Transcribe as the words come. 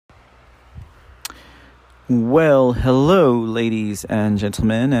Well, hello, ladies and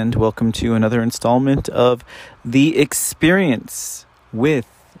gentlemen, and welcome to another installment of The Experience with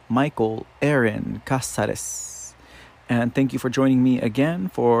Michael Aaron Casares. And thank you for joining me again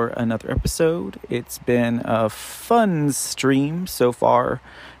for another episode. It's been a fun stream so far,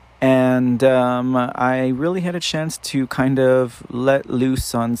 and I really had a chance to kind of let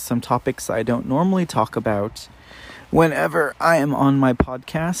loose on some topics I don't normally talk about whenever I am on my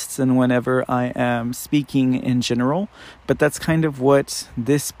podcasts and whenever I am speaking in general. But that's kind of what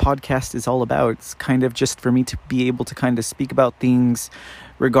this podcast is all about. It's kind of just for me to be able to kind of speak about things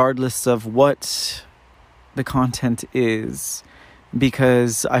regardless of what the content is,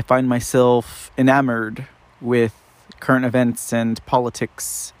 because I find myself enamored with current events and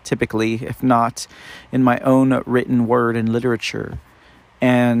politics, typically, if not in my own written word and literature.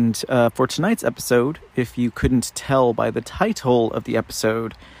 And for tonight's episode, if you couldn't tell by the title of the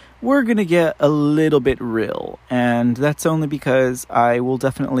episode, we're going to get a little bit real. And that's only because I will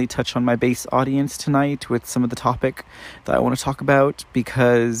definitely touch on my base audience tonight with some of the topic that I want to talk about,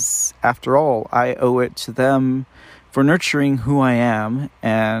 because after all, I owe it to them for nurturing who I am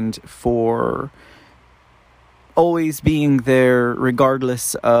and for always being there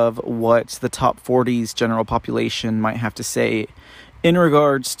regardless of what the top 40's general population might have to say in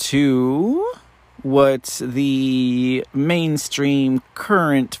regards to what the mainstream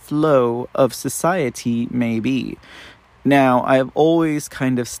current flow of society may be. Now, I've always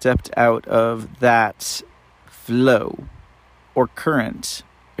kind of stepped out of that flow, or current,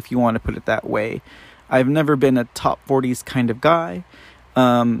 if you want to put it that way. I've never been a top 40s kind of guy.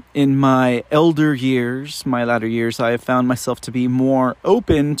 In my latter years, I have found myself to be more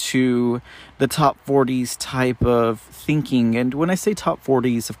open to the top 40s type of thinking. And when I say top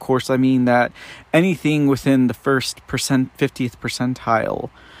 40s, of course, I mean that anything within the 50th percentile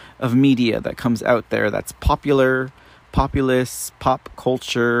of media that comes out there that's popular, populist, pop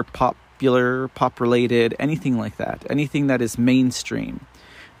culture, popular, pop-related, anything like that. Anything that is mainstream.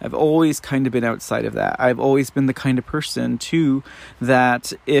 I've always kind of been outside of that. I've always been the kind of person, too,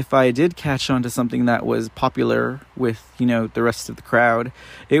 that if I did catch on to something that was popular with, the rest of the crowd,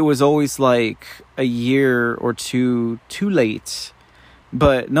 it was always like a year or two too late.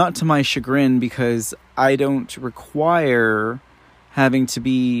 But not to my chagrin, because I don't require having to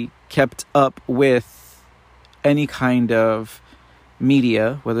be kept up with any kind of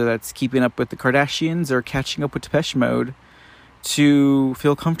media, whether that's keeping up with the Kardashians or catching up with Depeche Mode, to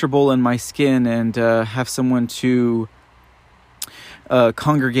feel comfortable in my skin and have someone to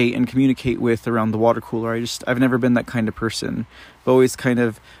congregate and communicate with around the water cooler. I've never been that kind of person. I've always kind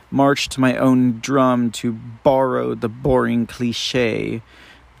of marched to my own drum, to borrow the boring cliche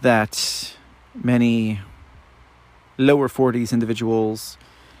that many lower 40s individuals,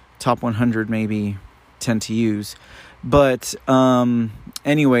 top 100 maybe, tend to use. But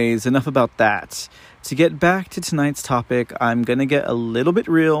anyways, enough about that. To get back to tonight's topic, I'm going to get a little bit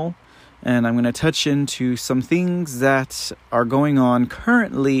real, and I'm going to touch into some things that are going on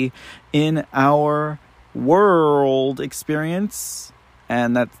currently in our world experience,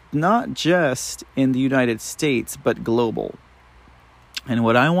 and that's not just in the United States, but global. And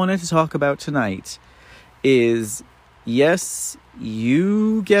what I wanted to talk about tonight is, yes,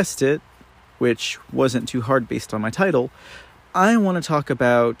 you guessed it, which wasn't too hard based on my title. I want to talk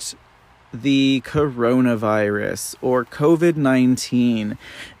about the coronavirus, or COVID-19,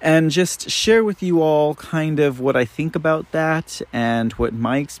 and just share with you all kind of what I think about that and what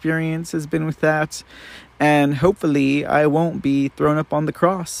my experience has been with that. And hopefully I won't be thrown up on the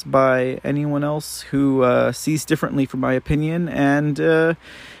cross by anyone else who sees differently from my opinion, and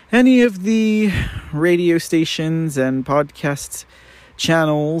any of the radio stations and podcast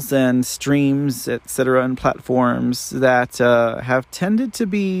channels and streams, etc., and platforms that have tended to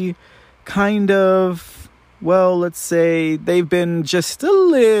be kind of, well, let's say they've been just a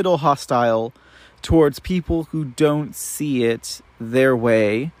little hostile towards people who don't see it their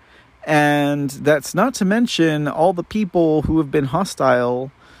way. And that's not to mention all the people who have been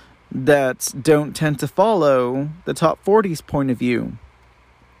hostile that don't tend to follow the top 40's point of view.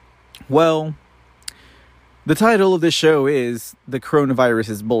 Well, the title of this show is The Coronavirus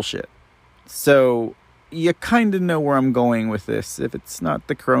is Bullshit. So you kind of know where I'm going with this. If it's not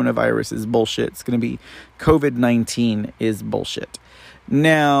the coronavirus is bullshit, it's going to be COVID-19 is bullshit.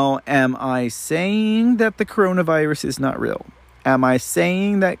 Now, am I saying that the coronavirus is not real? Am I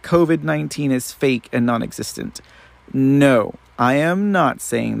saying that COVID-19 is fake and non-existent? No, I am not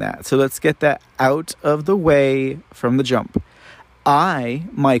saying that. So let's get that out of the way from the jump. I,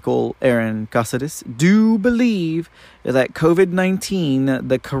 Michael Aaron Casares, do believe that COVID-19,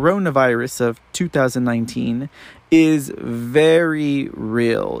 the coronavirus of 2019, is very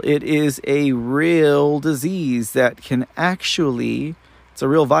real. It is a real disease that can actually, it's a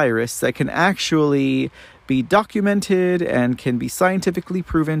real virus that can actually be documented and can be scientifically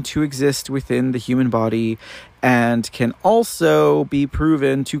proven to exist within the human body, and can also be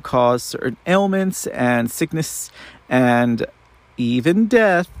proven to cause certain ailments and sickness and even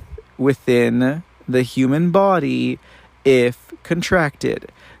death within the human body if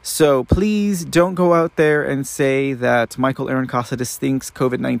contracted. So please don't go out there and say that Michael Aaron Casares thinks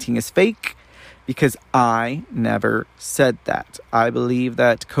COVID-19 is fake, because I never said that. I believe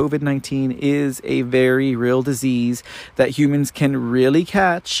that COVID-19 is a very real disease that humans can really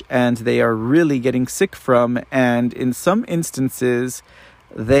catch, and they are really getting sick from, and in some instances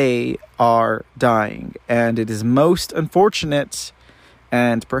they are dying. And it is most unfortunate,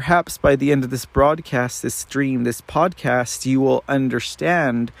 and perhaps by the end of this broadcast, this stream, this podcast, you will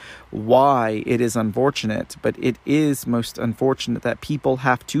understand why it is unfortunate. But it is most unfortunate that people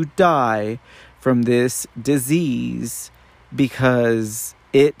have to die from this disease, because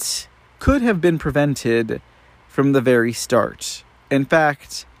it could have been prevented from the very start. In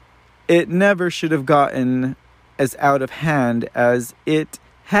fact, it never should have gotten as out of hand as it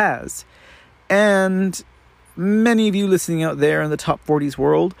has. And many of you listening out there in the top 40s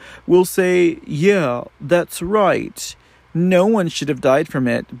world will say, yeah, that's right. No one should have died from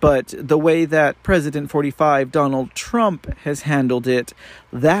it, but the way that President 45 Donald Trump has handled it,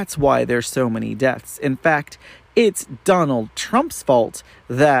 that's why there's so many deaths. In fact, it's Donald Trump's fault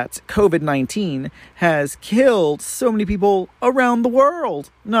that COVID-19 has killed so many people around the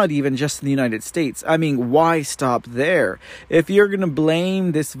world, not even just in the United States. I mean, why stop there? If you're going to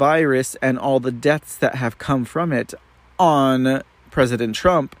blame this virus and all the deaths that have come from it on President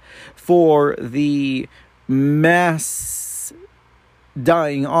Trump for the mass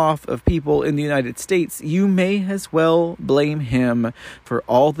dying off of people in the United States, you may as well blame him for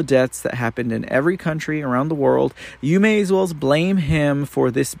all the deaths that happened in every country around the world. You may as well blame him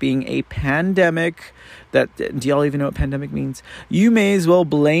for this being a pandemic. Do y'all even know what pandemic means? You may as well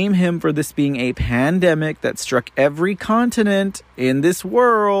blame him for this being a pandemic that struck every continent in this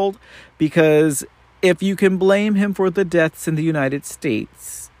world, because if you can blame him for the deaths in the United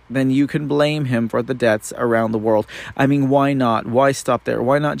States, then you can blame him for the deaths around the world. I mean, why not? Why stop there?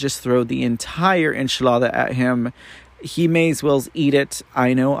 Why not just throw the entire enchilada at him? He may as well eat it.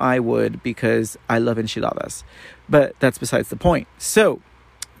 I know I would, because I love enchiladas. But that's besides the point. So,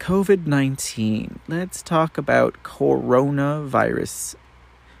 COVID-19. Let's talk about coronavirus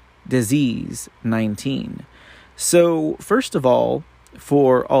disease 19. So, first of all,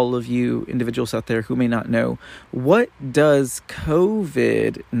 for all of you individuals out there who may not know, what does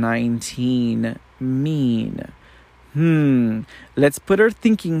COVID-19 mean? Let's put our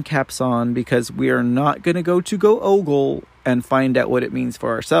thinking caps on, because we are not going to go Google and find out what it means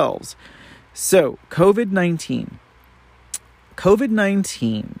for ourselves. So, COVID-19.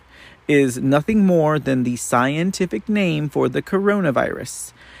 COVID-19 is nothing more than the scientific name for the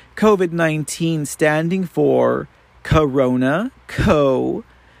coronavirus. COVID-19 standing for Corona,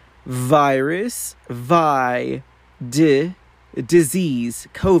 virus, disease,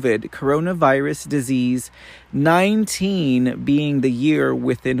 COVID, coronavirus disease, 19 being the year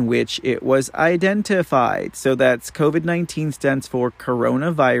within which it was identified. So that's COVID-19 stands for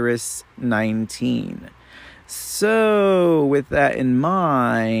coronavirus 19. So with that in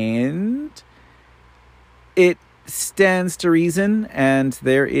mind, it stands to reason, and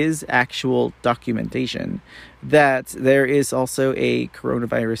there is actual documentation that there is also a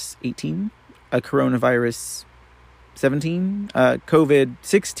coronavirus 18, a coronavirus 17, a COVID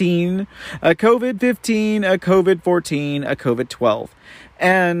 16, a COVID 15, a COVID 14, a COVID 12.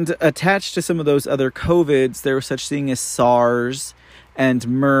 And attached to some of those other COVIDs, there was such thing as SARS and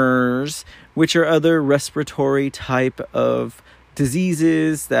MERS, which are other respiratory type of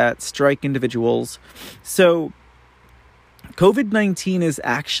diseases that strike individuals. So COVID-19 is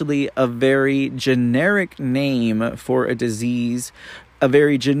actually a very generic name for a disease, a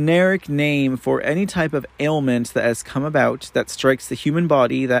very generic name for any type of ailment that has come about that strikes the human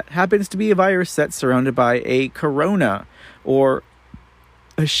body that happens to be a virus that's surrounded by a corona, or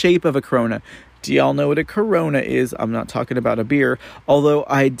a shape of a corona. Do y'all know what a Corona is? I'm not talking about a beer, although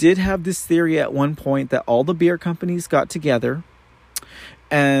I did have this theory at one point that all the beer companies got together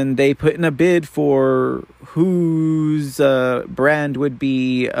and they put in a bid for whose brand would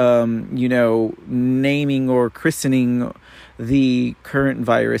be, naming or christening the current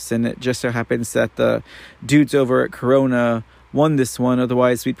virus. And it just so happens that the dudes over at Corona won this one.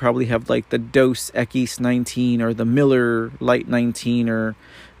 Otherwise, we'd probably have like the Dos Equis 19 or the Miller Lite 19, or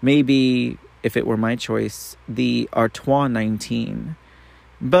maybe, if it were my choice, the Artois 19.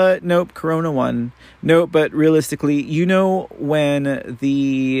 But nope, Corona won. Nope, but realistically, when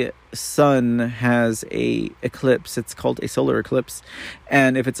the sun has a eclipse, it's called a solar eclipse.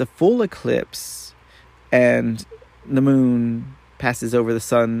 And if it's a full eclipse and the moon passes over the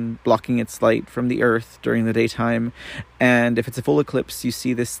sun, blocking its light from the earth during the daytime, and if it's a full eclipse, you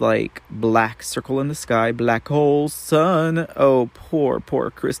see this like black circle in the sky, black hole sun. Oh, poor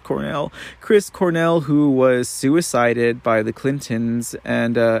Chris Cornell, who was suicided by the Clintons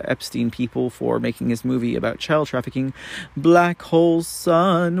and Epstein people for making his movie about child trafficking. Black hole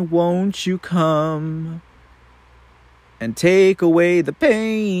sun, won't you come and take away the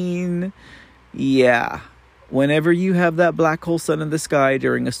pain? Yeah. Whenever you have that black hole sun in the sky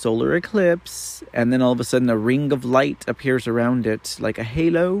during a solar eclipse, and then all of a sudden a ring of light appears around it like a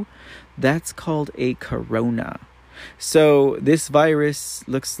halo, that's called a corona. So this virus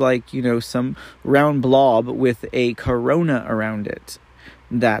looks like, some round blob with a corona around it.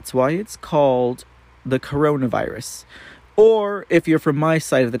 That's why it's called the coronavirus. Or if you're from my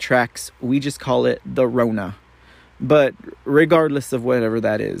side of the tracks, we just call it the Rona. But regardless of whatever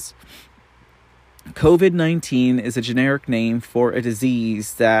that is, COVID-19 is a generic name for a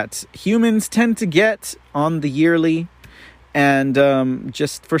disease that humans tend to get on the yearly, and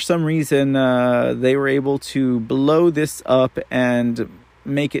just for some reason they were able to blow this up and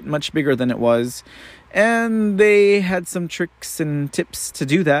make it much bigger than it was, and they had some tricks and tips to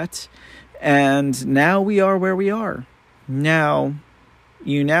do that, and now we are where we are. Now,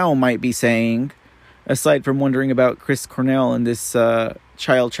 you might be saying, aside from wondering about Chris Cornell and this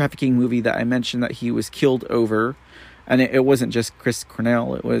child trafficking movie that I mentioned that he was killed over, and it wasn't just Chris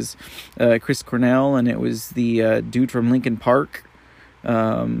Cornell, it was Chris Cornell, and it was the dude from Linkin Park.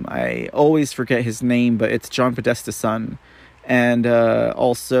 I always forget his name, but it's John Podesta's son, and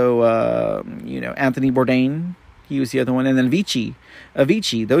also Anthony Bourdain, he was the other one, and then Avicii.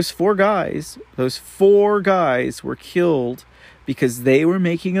 Those four guys were killed because they were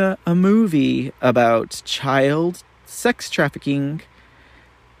making a movie about child sex trafficking,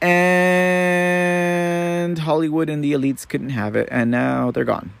 and Hollywood and the elites couldn't have it, and now they're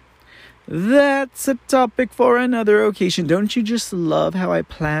gone. That's a topic for another occasion. Don't you just love how I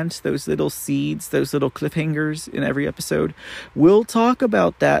plant those little seeds, those little cliffhangers in every episode? We'll talk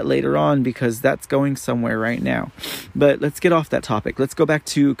about that later on because that's going somewhere right now. But let's get off that topic. Let's go back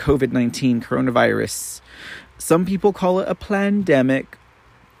to COVID-19, coronavirus. Some people call it a plandemic.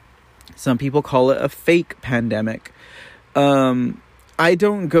 Some people call it a fake pandemic. I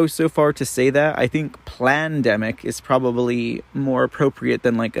don't go so far to say that. I think plandemic is probably more appropriate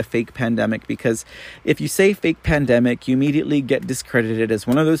than like a fake pandemic, because if you say fake pandemic, you immediately get discredited as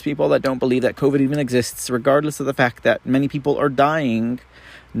one of those people that don't believe that COVID even exists, regardless of the fact that many people are dying.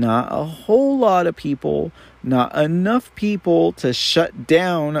 Not a whole lot of people, not enough people to shut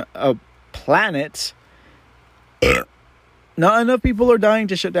down a planet. Not enough people are dying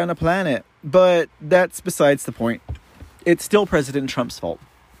to shut down a planet, but that's besides the point. It's still President Trump's fault.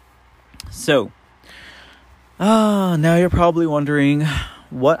 So, now you're probably wondering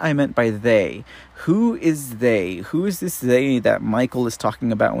what I meant by they. Who is they? Who is this they that Michael is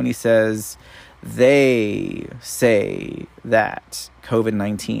talking about when he says they say that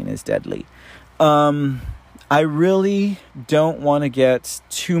COVID-19 is deadly? I really don't want to get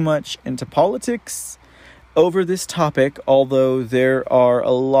too much into politics over this topic, although there are a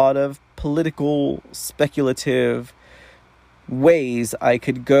lot of political, speculative ways I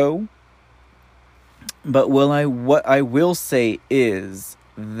could go. But what I will say is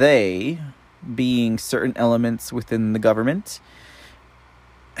they, being certain elements within the government,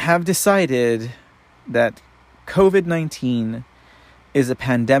 have decided that COVID-19 is a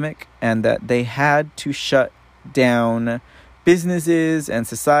pandemic and that they had to shut down businesses and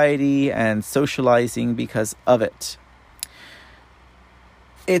society and socializing because of it.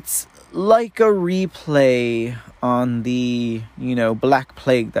 It's like a replay on the, Black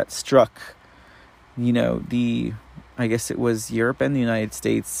Plague that struck, I guess it was Europe and the United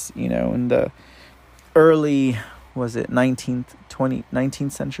States, in the early, was it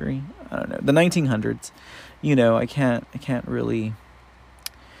 19th century? I don't know, the 1900s. I can't really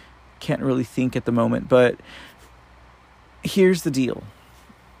think at the moment, but here's the deal.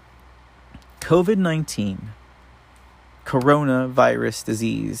 COVID-19, coronavirus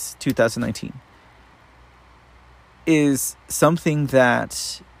disease 2019, is something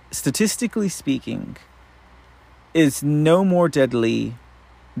that, statistically speaking, is no more deadly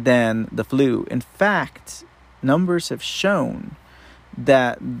than the flu. In fact, numbers have shown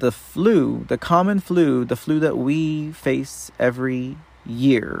that the flu, the common flu, the flu that we face every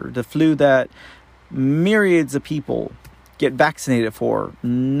year, the flu that myriads of people get vaccinated for,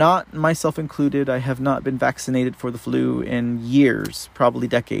 not myself included. I have not been vaccinated for the flu in years, probably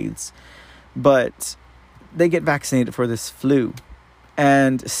decades, but they get vaccinated for this flu.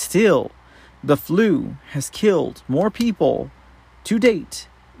 And still, the flu has killed more people to date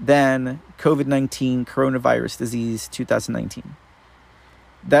than COVID-19, coronavirus disease 2019.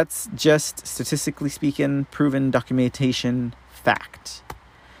 That's just, statistically speaking, proven documentation fact.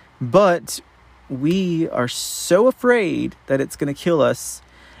 But we are so afraid that it's going to kill us.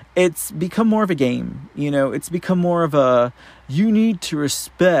 It's become more of a game. It's become more of a, you need to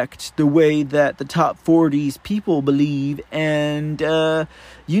respect the way that the top 40s people believe, and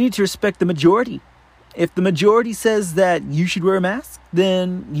you need to respect the majority. If the majority says that you should wear a mask,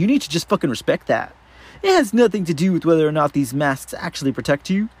 then you need to just fucking respect that. It has nothing to do with whether or not these masks actually protect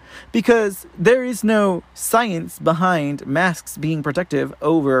you, because there is no science behind masks being protective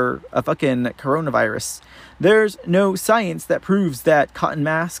over a fucking coronavirus. There's no science that proves that cotton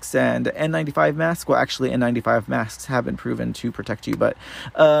masks and N95 masks, well, actually N95 masks have been proven to protect you, but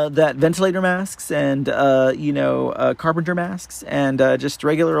that ventilator masks and, carpenter masks and just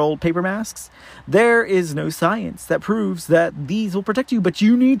regular old paper masks, there is no science that proves that these will protect you. But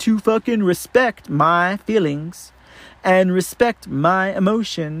you need to fucking respect my feelings and respect my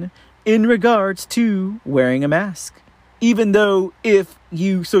emotion in regards to wearing a mask. Even though if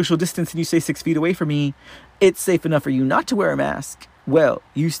you social distance and you stay 6 feet away from me, it's safe enough for you not to wear a mask. Well,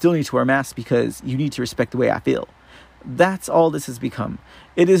 you still need to wear a mask because you need to respect the way I feel. That's all this has become.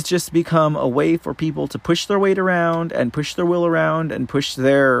 It has just become a way for people to push their weight around and push their will around and push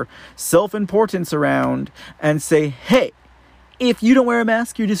their self-importance around and say, hey, if you don't wear a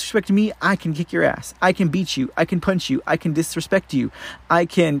mask, you're disrespecting me, I can kick your ass. I can beat you. I can punch you. I can disrespect you. I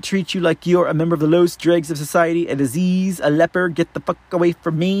can treat you like you're a member of the lowest dregs of society, a disease, a leper. Get the fuck away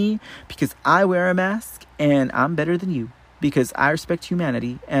from me, because I wear a mask and I'm better than you, because I respect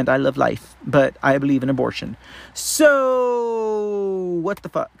humanity and I love life, but I believe in abortion. So, what the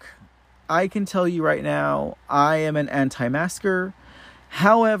fuck? I can tell you right now, I am an anti-masker.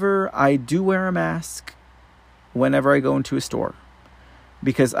 However, I do wear a mask whenever I go into a store,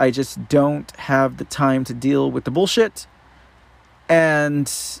 because I just don't have the time to deal with the bullshit.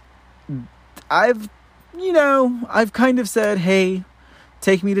 And I've kind of said, hey,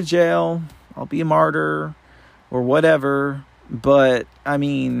 take me to jail, I'll be a martyr or whatever. But I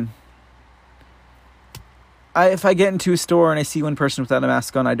mean, if I get into a store and I see one person without a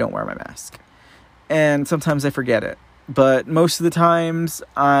mask on, I don't wear my mask. And sometimes I forget it. But most of the times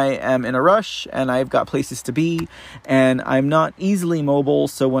I am in a rush and I've got places to be and I'm not easily mobile.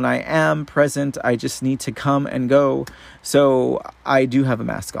 So when I am present, I just need to come and go. So I do have a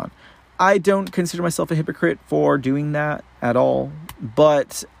mask on. I don't consider myself a hypocrite for doing that at all,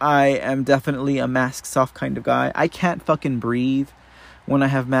 but I am definitely a masks off kind of guy. I can't fucking breathe when I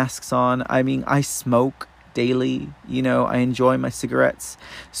have masks on. I mean, I smoke daily, I enjoy my cigarettes,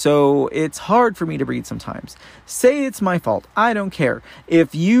 so it's hard for me to breathe sometimes. Say it's my fault, I don't care.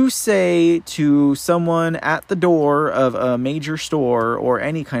 If you say to someone at the door of a major store or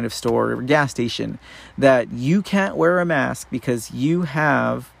any kind of store or gas station that you can't wear a mask because you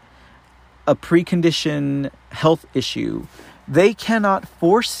have a preconditioned health issue, they cannot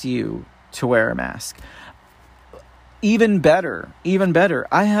force you to wear a mask. Even better.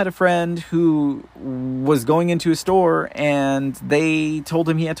 I had a friend who was going into a store and they told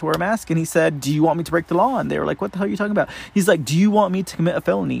him he had to wear a mask, and he said, do you want me to break the law? And they were like, what the hell are you talking about? He's like, do you want me to commit a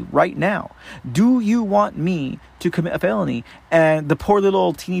felony right now? Do you want me to commit a felony? And the poor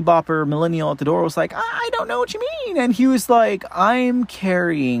little teeny bopper millennial at the door was like, I don't know what you mean. And he was like, I'm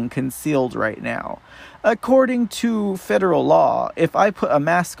carrying concealed right now. According to federal law, if I put a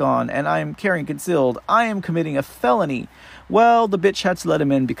mask on and I'm carrying concealed, I am committing a felony. Well, the bitch had to let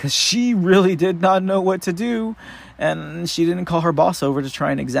him in because she really did not know what to do. And she didn't call her boss over to try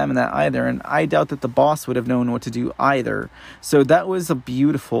and examine that either. And I doubt that the boss would have known what to do either. So that was a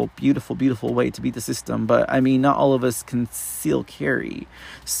beautiful, beautiful, beautiful way to beat the system. But I mean, not all of us conceal carry.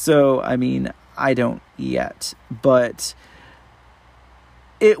 So, I mean, I don't yet. But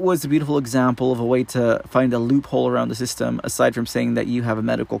it was a beautiful example of a way to find a loophole around the system, aside from saying that you have a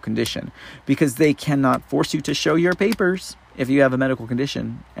medical condition, because they cannot force you to show your papers if you have a medical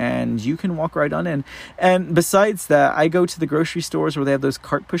condition, and you can walk right on in. And besides that, I go to the grocery stores where they have those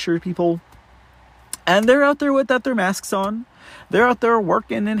cart pusher people, and they're out there without their masks on. They're out there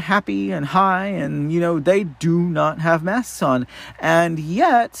working and happy and high, and they do not have masks on, and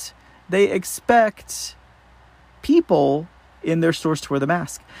yet they expect people in their stores to wear the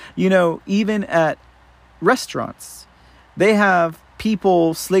mask. Even at restaurants, they have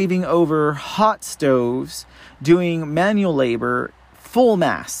people slaving over hot stoves, doing manual labor, full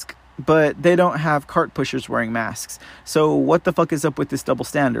mask, but they don't have cart pushers wearing masks. So what the fuck is up with this double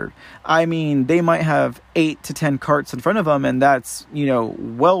standard? I mean, they might have 8 to 10 carts in front of them, and that's,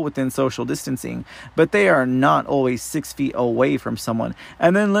 well within social distancing, but they are not always 6 feet away from someone.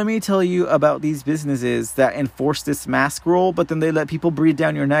 And then let me tell you about these businesses that enforce this mask rule, but then they let people breathe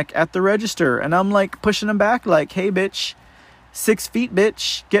down your neck at the register. And I'm like pushing them back like, hey, bitch, 6 feet,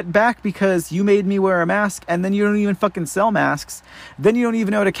 bitch, get back, because you made me wear a mask, and then you don't even fucking sell masks. Then you don't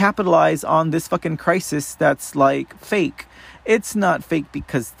even know how to capitalize on this fucking crisis that's like fake. It's not fake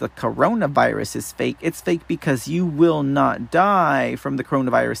because the coronavirus is fake. It's fake because you will not die from the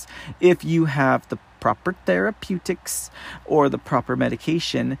coronavirus if you have the proper therapeutics or the proper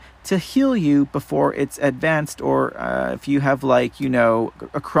medication to heal you before it's advanced, or if you have a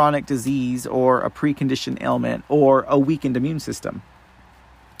chronic disease or a preconditioned ailment or a weakened immune system.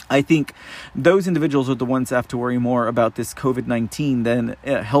 I think those individuals are the ones that have to worry more about this COVID-19 than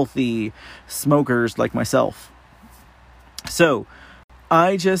healthy smokers like myself. So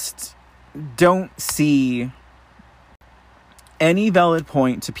I just don't see any valid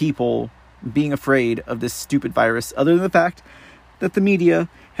point to people being afraid of this stupid virus, other than the fact that the media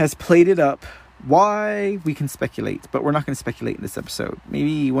has played it up. Why, we can speculate, but we're not going to speculate in this episode.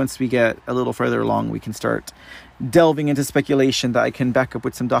 Maybe once we get a little further along, we can start delving into speculation that I can back up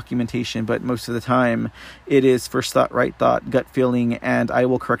with some documentation, but most of the time it is first thought, right thought, gut feeling, and I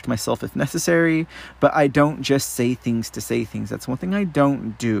will correct myself if necessary, but I don't just say things to say things. That's one thing I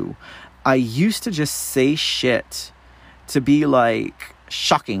don't do. I used to just say shit to be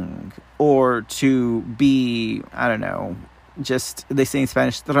shocking, or to be, I don't know, just, they say in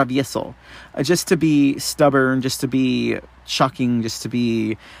Spanish, travieso, just to be stubborn, just to be shocking, just to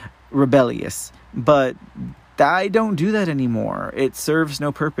be rebellious. But I don't do that anymore. It serves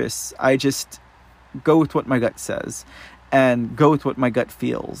no purpose. I just go with what my gut says and go with what my gut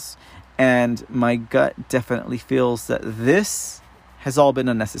feels. And my gut definitely feels that this has all been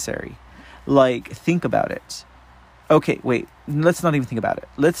unnecessary. Think about it. Okay, wait, let's not even think about it.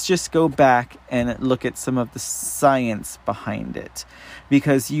 Let's just go back and look at some of the science behind it.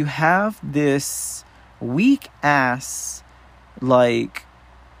 Because you have this weak-ass,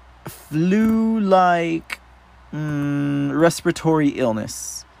 flu-like respiratory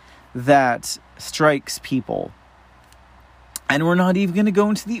illness that strikes people. And we're not even going to go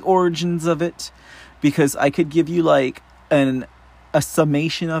into the origins of it, because I could give you a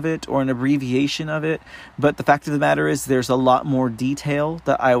summation of it or an abbreviation of it, but the fact of the matter is there's a lot more detail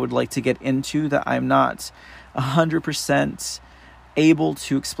that I would like to get into that I'm not 100% able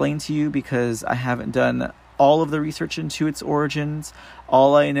to explain to you, because I haven't done all of the research into its origins.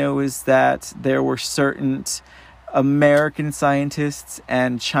 All I know is that there were certain American scientists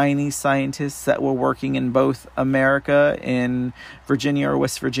and Chinese scientists that were working in both America, in Virginia or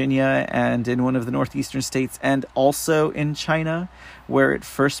West Virginia, and in one of the northeastern states, and also in China, where it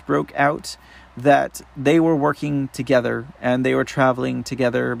first broke out, that they were working together and they were traveling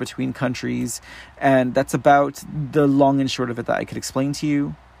together between countries. And that's about the long and short of it that I could explain to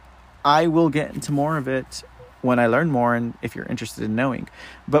you. I will get into more of it when I learn more, and if you're interested in knowing,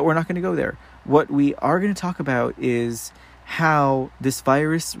 but we're not going to go there. What we are going to talk about is how this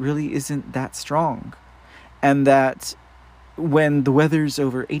virus really isn't that strong, and that when the weather's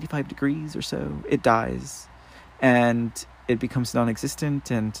over 85 degrees or so, it dies and it becomes non-existent.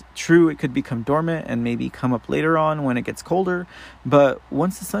 And true, it could become dormant and maybe come up later on when it gets colder, but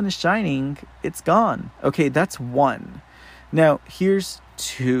once the sun is shining, it's gone. Okay, that's one. Now, here's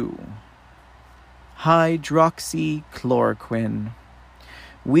two. Hydroxychloroquine.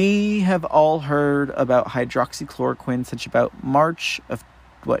 We have all heard about hydroxychloroquine since about March of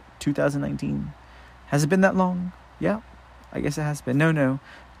 2019? Has it been that long? Yeah, I guess it has been. No,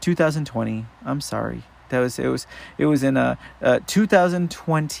 2020. I'm sorry. It was in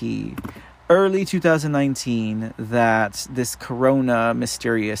 2020, early 2019, that this corona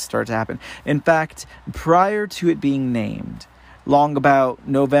mysterious started to happen. In fact, prior to it being named, long about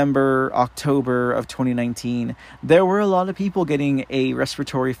November, October of 2019, there were a lot of people getting a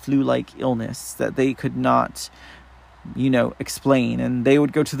respiratory flu-like illness that they could not, explain. And they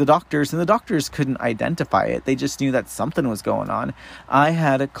would go to the doctors, and the doctors couldn't identify it. They just knew that something was going on. I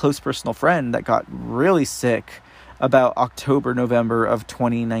had a close personal friend that got really sick about October, November of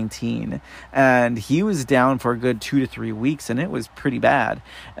 2019. And he was down for a good 2 to 3 weeks, and it was pretty bad.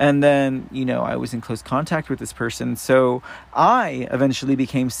 And then, I was in close contact with this person. So I eventually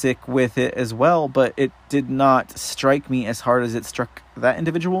became sick with it as well, but it did not strike me as hard as it struck that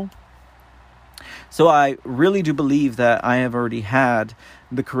individual. So I really do believe that I have already had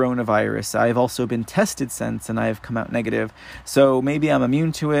the coronavirus. I've also been tested since, and I have come out negative. So maybe I'm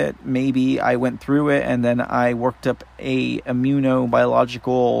immune to it. Maybe I went through it, and then I worked up a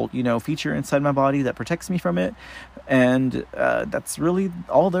immunobiological, feature inside my body that protects me from it. And that's really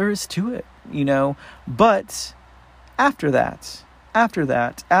all there is to it, But after that,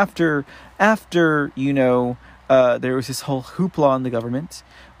 there was this whole hoopla in the government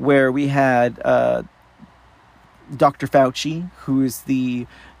where we had Dr. Fauci, who is the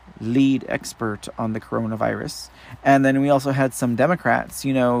lead expert on the coronavirus. And then we also had some Democrats,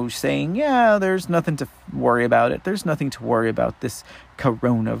 saying, yeah, there's nothing to worry about it. There's nothing to worry about this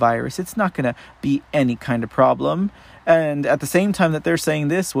coronavirus. It's not going to be any kind of problem. And at the same time that they're saying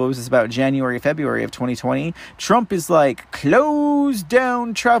this, what was this, about January, February of 2020, Trump is like, close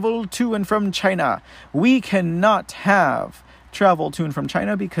down travel to and from China. We cannot have travel to and from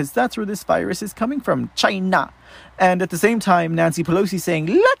China because that's where this virus is coming from, China. And at the same time, Nancy Pelosi saying,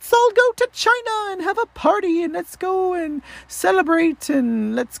 let's all go to China and have a party, and let's go and celebrate,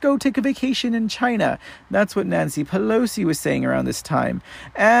 and let's go take a vacation in China. That's what Nancy Pelosi was saying around this time.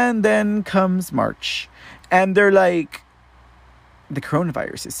 And then comes March, and they're like, the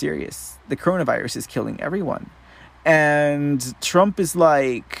coronavirus is serious. The coronavirus is killing everyone. And Trump is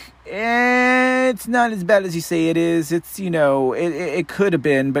like, it's not as bad as you say it is. It's, it could have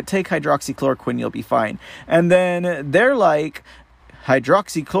been, but take hydroxychloroquine, you'll be fine. And then they're like,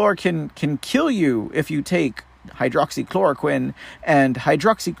 hydroxychloroquine can kill you if you take hydroxychloroquine, and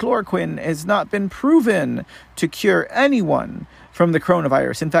hydroxychloroquine has not been proven to cure anyone from the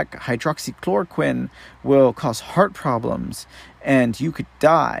coronavirus. In fact, hydroxychloroquine will cause heart problems, and you could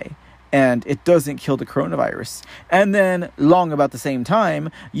die. And it doesn't kill the coronavirus. And then, long about the same time,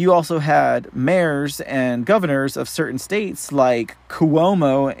 you also had mayors and governors of certain states, like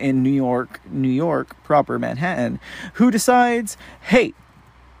Cuomo in New York, proper Manhattan, who decides, hey,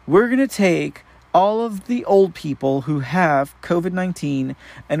 we're going to take all of the old people who have COVID-19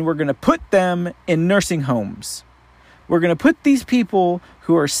 and we're going to put them in nursing homes. We're going to put these people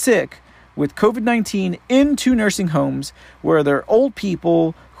who are sick with COVID-19 into nursing homes where they're old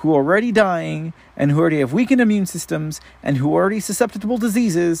people who are already dying and who already have weakened immune systems and who are already susceptible to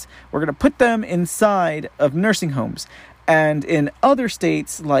diseases. We're going to put them inside of nursing homes. And in other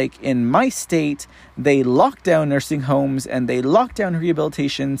states, like in my state, they lock down nursing homes and they lock down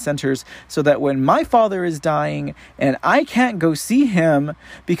rehabilitation centers so that when my father is dying and I can't go see him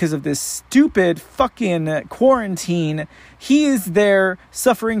because of this stupid fucking quarantine, he is there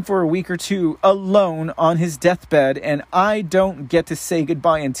suffering for a week or two alone on his deathbed, and I don't get to say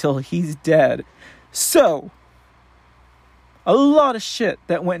goodbye until he's dead. So, a lot of shit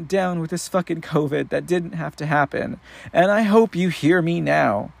that went down with this fucking COVID that didn't have to happen. And I hope you hear me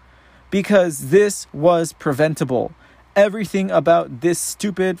now, because this was preventable. Everything about this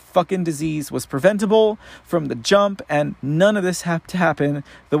stupid fucking disease was preventable from the jump, and none of this had to happen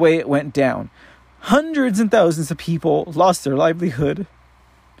the way it went down. Hundreds and thousands of people lost their livelihood.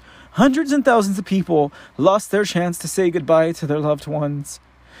 Hundreds and thousands of people lost their chance to say goodbye to their loved ones.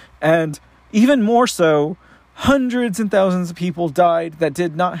 And even more so, hundreds and thousands of people died that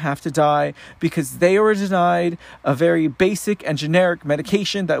did not have to die because they were denied a very basic and generic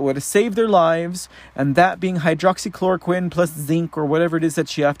medication that would have saved their lives, and that being hydroxychloroquine plus zinc or whatever it is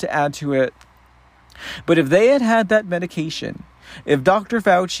that you have to add to it. But if they had had that medication, if Dr.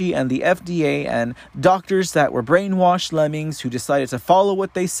 Fauci and the FDA and doctors that were brainwashed lemmings who decided to follow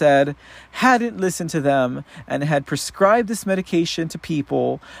what they said hadn't listened to them and had prescribed this medication to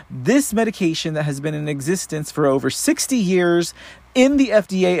people, this medication that has been in existence for over 60 years in the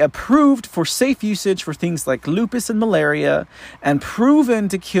FDA, approved for safe usage for things like lupus and malaria, and proven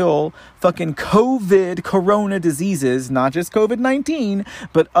to kill fucking corona diseases, not just COVID-19,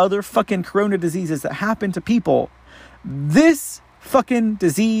 but other fucking corona diseases that happen to people, this fucking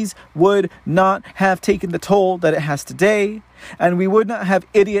disease would not have taken the toll that it has today, and we would not have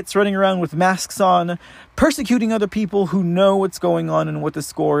idiots running around with masks on, persecuting other people who know what's going on and what the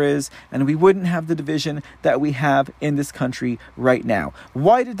score is, and we wouldn't have the division that we have in this country right now.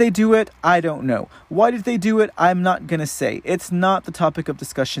 Why did they do it? I don't know. Why did they do it? I'm not gonna say. It's not the topic of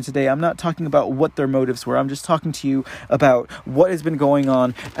discussion today. I'm not talking about what their motives were. I'm just talking to you about what has been going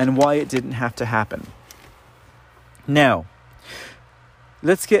on and why it didn't have to happen. Now,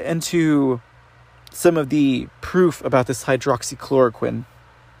 let's get into some of the proof about this hydroxychloroquine,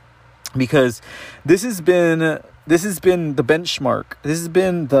 because this has been the benchmark. This has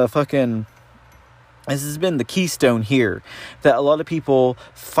been the keystone here that a lot of people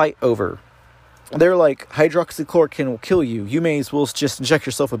fight over. They're like, hydroxychloroquine will kill you. You may as well just inject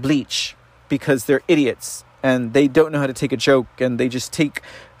yourself with bleach, because they're idiots and they don't know how to take a joke, and they just take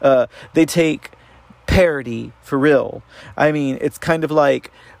parody for real. I mean, it's kind of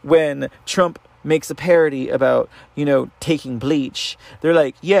like when Trump makes a parody about, taking bleach. They're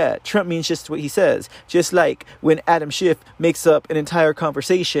like, yeah, Trump means just what he says. Just like when Adam Schiff makes up an entire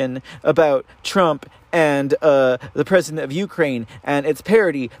conversation about Trump and the president of Ukraine, and it's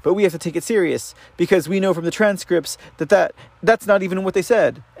parody, but we have to take it serious because we know from the transcripts that's not even what they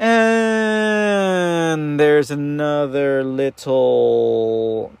said. And there's another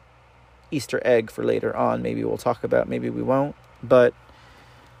little Easter egg for later on. Maybe we'll talk about, maybe we won't, but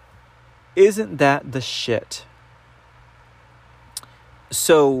isn't that the shit?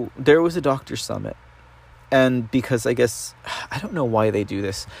 So there was a doctor summit, and because I don't know why they do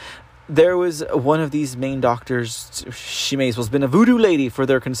this, there was one of these main doctors. She may as well have been a voodoo lady for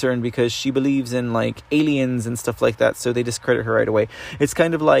their concern, because she believes in like aliens and stuff like that, so they discredit her right away. It's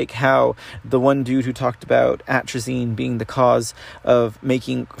kind of like how the one dude who talked about atrazine being the cause of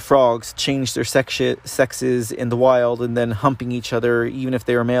making frogs change their sexes in the wild and then humping each other, even if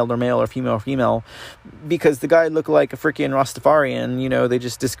they were male or female, because the guy looked like a freaking Rastafarian. They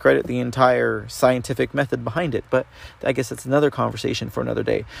just discredit the entire scientific method behind it. But I guess that's another conversation for another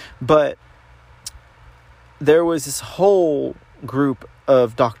day. But there was this whole group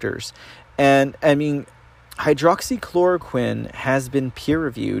of doctors, and I mean, hydroxychloroquine has been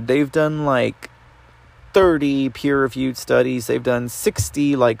peer-reviewed. They've done like 30 peer-reviewed studies. They've done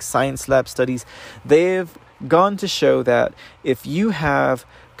 60 like science lab studies. They've gone to show that if you have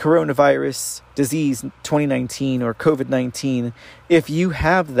coronavirus disease 2019 or COVID-19, if you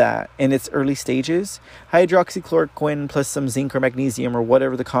have that in its early stages, hydroxychloroquine plus some zinc or magnesium or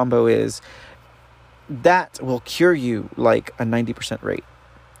whatever the combo is, that will cure you like a 90% rate.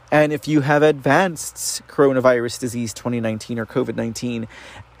 And if you have advanced coronavirus disease 2019 or COVID-19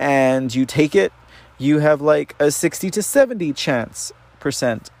 and you take it, you have like a 60 to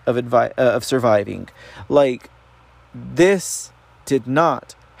 70% of surviving. Like, this did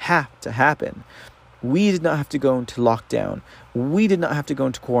not have to happen. We did not have to go into lockdown. We did not have to go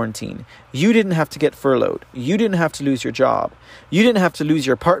into quarantine. You didn't have to get furloughed. You didn't have to lose your job. You didn't have to lose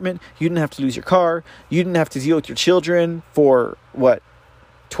your apartment. You didn't have to lose your car. You didn't have to deal with your children for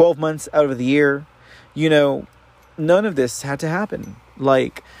 12 months out of the year. None of this had to happen.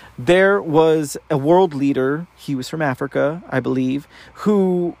 Like, there was a world leader, he was from Africa, I believe,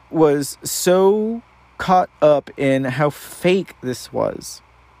 who was so caught up in how fake this was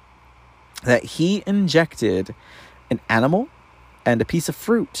that he injected an animal and a piece of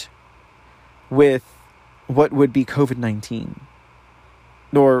fruit with what would be COVID-19.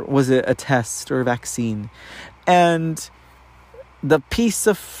 Or was it a test or a vaccine? And the piece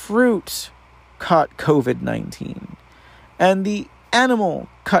of fruit caught COVID-19. And the animal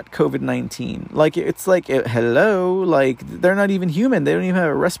caught COVID-19. Like, it's like, hello, like, they're not even human. They don't even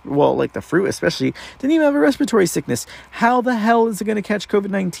have a like the fruit especially, didn't even have a respiratory sickness. How the hell is it going to catch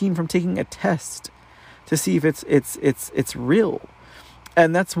COVID-19 from taking a test to see if it's real?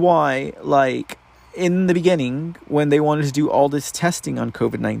 And that's why, like, in the beginning, when they wanted to do all this testing on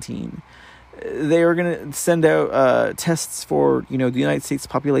COVID-19, they were going to send out tests for, the United States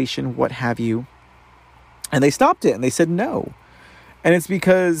population, what have you. And they stopped it, and they said no. And it's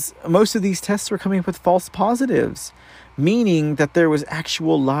because most of these tests were coming up with false positives, meaning that there was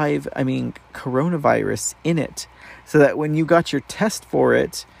actual live, coronavirus in it. So that when you got your test for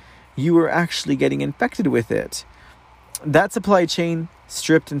it, you were actually getting infected with it. That supply chain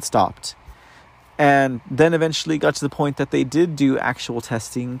stripped and stopped. And then eventually got to the point that they did do actual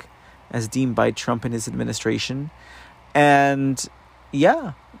testing as deemed by Trump and his administration. And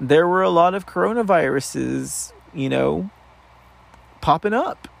yeah, there were a lot of coronaviruses, popping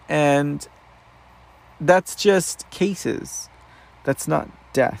up, and that's just cases. That's not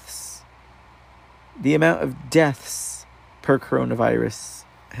deaths. The amount of deaths per coronavirus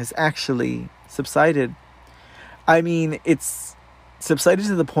has actually subsided. It's subsided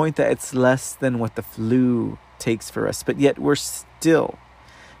to the point that it's less than what the flu takes for us, but yet we're still,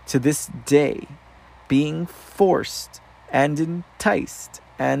 to this day, being forced and enticed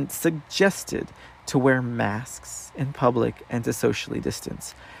and suggested to wear masks in public and to socially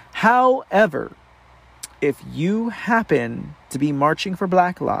distance. However, if you happen to be marching for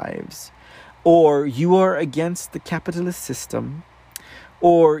Black lives, or you are against the capitalist system,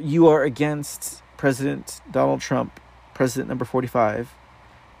 or you are against President Donald Trump, president number 45,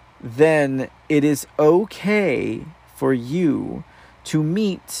 then it is okay for you to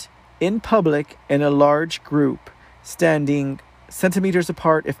meet in public in a large group, standing centimeters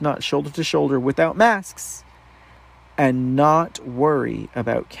apart, if not shoulder to shoulder, without masks, and not worry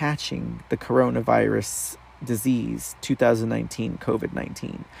about catching the coronavirus disease 2019,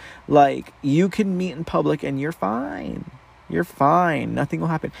 COVID-19. Like, you can meet in public and you're fine. You're fine. Nothing will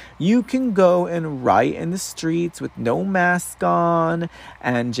happen. You can go and riot in the streets with no mask on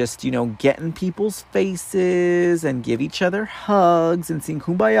and just, get in people's faces and give each other hugs and sing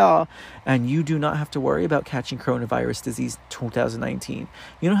Kumbaya. And you do not have to worry about catching coronavirus disease 2019.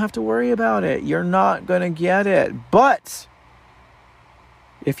 You don't have to worry about it. You're not going to get it. But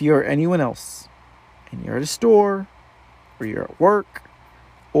if you're anyone else and you're at a store or you're at work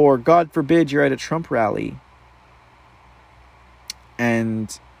or, God forbid, you're at a Trump rally,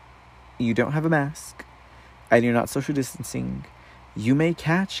 and you don't have a mask, and you're not social distancing, you may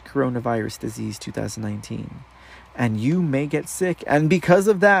catch coronavirus disease 2019, and you may get sick. And because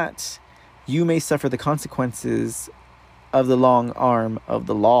of that, you may suffer the consequences of the long arm of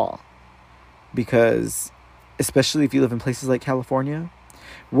the law. Because, especially if you live in places like California,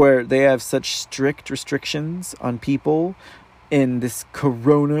 where they have such strict restrictions on people in this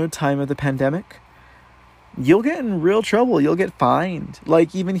corona time of the pandemic, you'll get in real trouble. You'll get fined.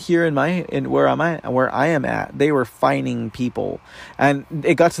 Like, even here where I am at, they were fining people, and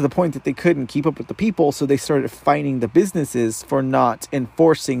it got to the point that they couldn't keep up with the people, so they started fining the businesses for not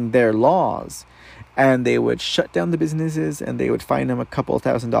enforcing their laws, and they would shut down the businesses and they would fine them a couple of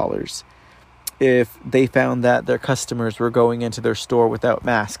 $1,000s if they found that their customers were going into their store without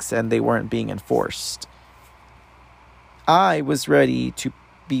masks and they weren't being enforced. I was ready to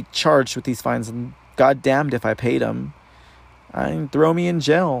be charged with these fines, and God damned if I paid them. Throw me in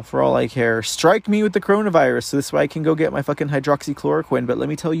jail for all I care. Strike me with the coronavirus so this way I can go get my fucking hydroxychloroquine. But let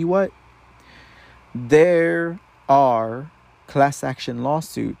me tell you what. There are class action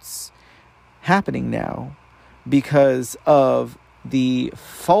lawsuits happening now because of the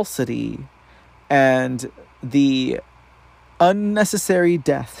falsity and the unnecessary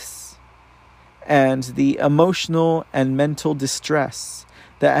deaths and the emotional and mental distress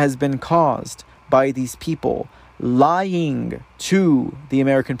that has been caused by these people lying to the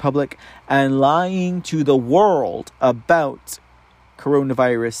American public and lying to the world about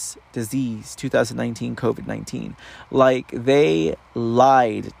coronavirus disease 2019, COVID-19. Like, they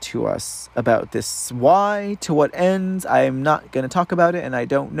lied to us about this. Why? To what ends? I am not going to talk about it, and I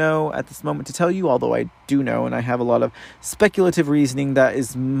don't know at this moment to tell you, although I do know, and I have a lot of speculative reasoning that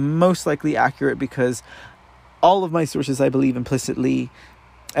is most likely accurate because all of my sources I believe implicitly,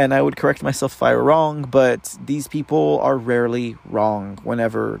 and I would correct myself if I were wrong, but these people are rarely wrong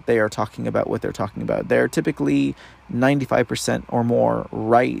whenever they are talking about what they're talking about. They're typically 95% or more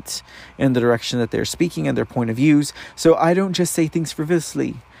right in the direction that they're speaking and their point of views. So I don't just say things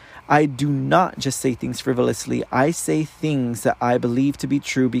frivolously. I do not just say things frivolously. I say things that I believe to be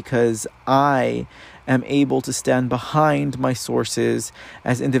true because I am able to stand behind my sources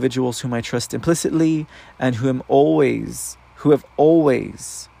as individuals whom I trust implicitly and who have always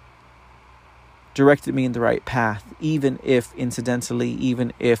directed me in the right path, even if incidentally,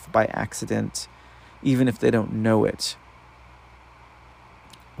 even if by accident, even if they don't know it.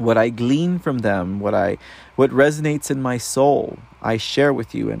 What I glean from them, what resonates in my soul, I share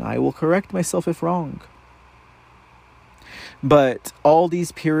with you, and I will correct myself if wrong. But all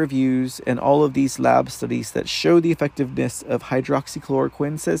these peer reviews and all of these lab studies that show the effectiveness of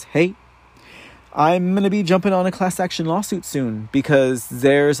hydroxychloroquine says, hey, I'm going to be jumping on a class action lawsuit soon because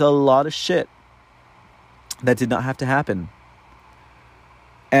there's a lot of shit that did not have to happen.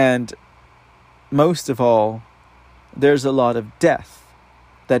 And most of all, there's a lot of death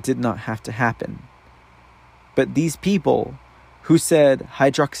that did not have to happen. But these people who said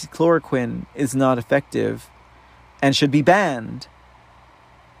hydroxychloroquine is not effective and should be banned,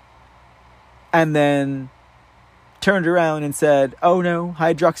 and then turned around and said, oh no,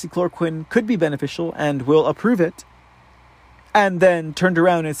 hydroxychloroquine could be beneficial and we'll approve it, and then turned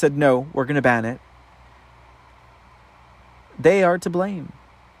around and said, no, we're going to ban it. They are to blame.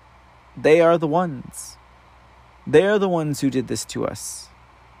 They are the ones. They are the ones who did this to us.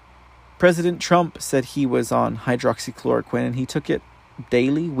 President Trump said he was on hydroxychloroquine and he took it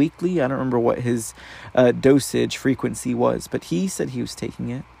daily, weekly. I don't remember what his dosage frequency was, but he said he was taking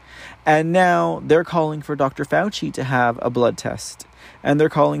it. And now they're calling for Dr. Fauci to have a blood test. And they're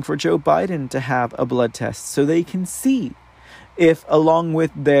calling for Joe Biden to have a blood test so they can see if along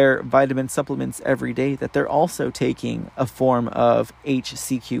with their vitamin supplements every day that they're also taking a form of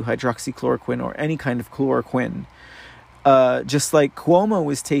HCQ, hydroxychloroquine, or any kind of chloroquine. Just like Cuomo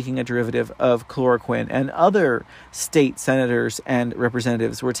was taking a derivative of chloroquine, and other state senators and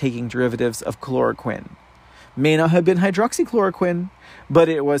representatives were taking derivatives of chloroquine. May not have been hydroxychloroquine, but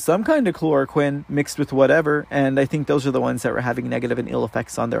it was some kind of chloroquine mixed with whatever, and I think those are the ones that were having negative and ill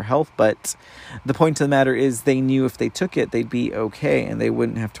effects on their health. But the point of the matter is they knew if they took it, they'd be okay, and they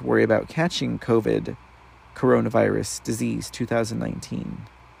wouldn't have to worry about catching COVID, coronavirus disease 2019.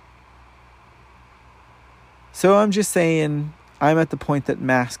 So I'm just saying, I'm at the point that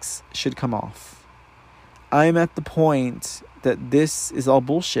masks should come off. I'm at the point that this is all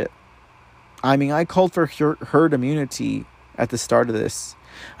bullshit. I mean, I called for herd immunity at the start of this.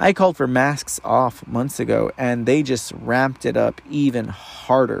 I called for masks off months ago, and they just ramped it up even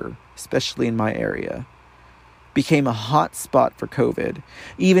harder, especially in my area. Became a hot spot for COVID.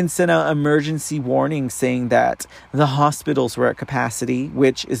 Even sent out emergency warnings saying that the hospitals were at capacity,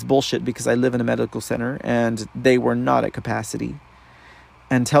 which is bullshit because I live in a medical center and they were not at capacity.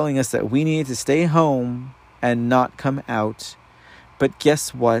 And telling us that we needed to stay home and not come out. But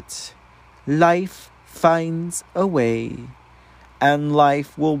guess what? Life finds a way, and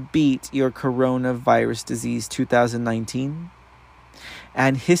life will beat your coronavirus disease 2019.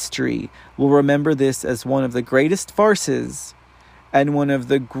 And history will remember this as one of the greatest farces and one of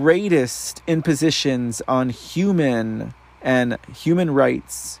the greatest impositions on human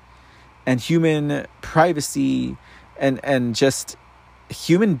rights and human privacy and just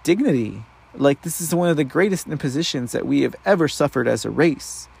human dignity. Like, this is one of the greatest impositions that we have ever suffered as a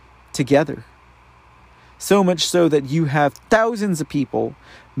race together. So much so that you have thousands of people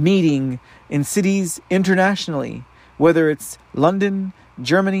meeting in cities internationally, whether it's London,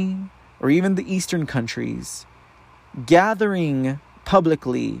 Germany, or even the Eastern countries, gathering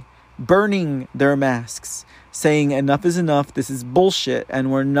publicly, burning their masks, saying enough is enough, this is bullshit, and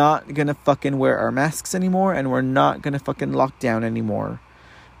we're not gonna fucking wear our masks anymore, and we're not gonna fucking lock down anymore.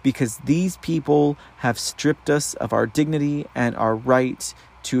 Because these people have stripped us of our dignity and our right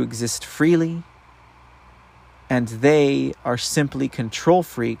to exist freely. And they are simply control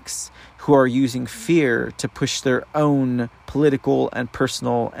freaks who are using fear to push their own political and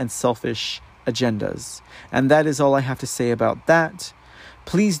personal and selfish agendas. And that is all I have to say about that.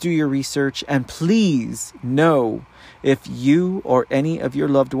 Please do your research, and please know if you or any of your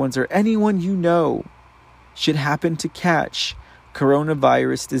loved ones or anyone you know should happen to catch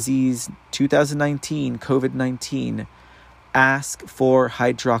coronavirus disease 2019, COVID-19, ask for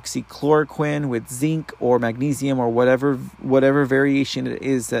hydroxychloroquine with zinc or magnesium or whatever variation it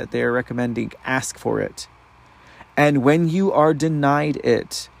is that they're recommending. Ask for it. And when you are denied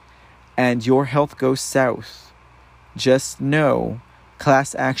it and your health goes south, just know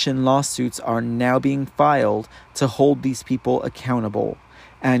class action lawsuits are now being filed to hold these people accountable.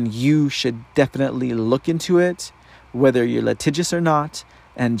 And you should definitely look into it, whether you're litigious or not,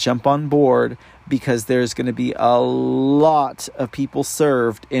 and jump on board, because there's going to be a lot of people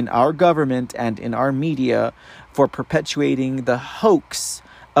served in our government and in our media for perpetuating the hoax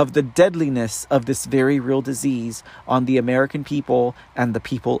of the deadliness of this very real disease on the American people and the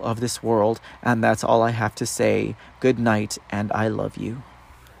people of this world. And that's all I have to say. Good night, and I love you.